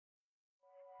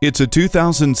It's a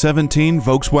 2017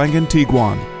 Volkswagen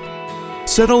Tiguan.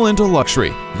 Settle into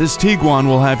luxury. This Tiguan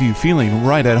will have you feeling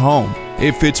right at home.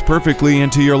 It fits perfectly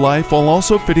into your life while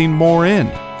also fitting more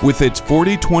in. With its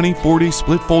 40-20-40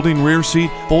 split folding rear seat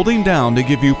folding down to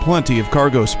give you plenty of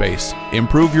cargo space.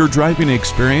 Improve your driving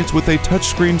experience with a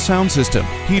touchscreen sound system,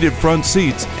 heated front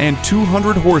seats, and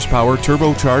 200 horsepower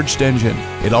turbocharged engine.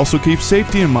 It also keeps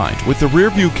safety in mind with the rear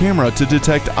view camera to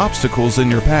detect obstacles in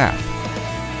your path.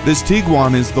 This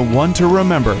Tiguan is the one to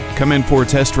remember. Come in for a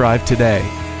test drive today.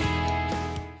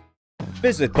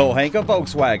 Visit Pohanka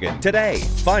Volkswagen today.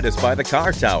 Find us by the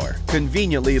car tower,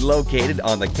 conveniently located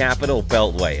on the Capitol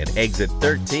Beltway at Exit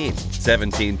 13,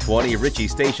 1720 Ritchie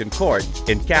Station Court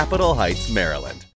in Capitol Heights, Maryland.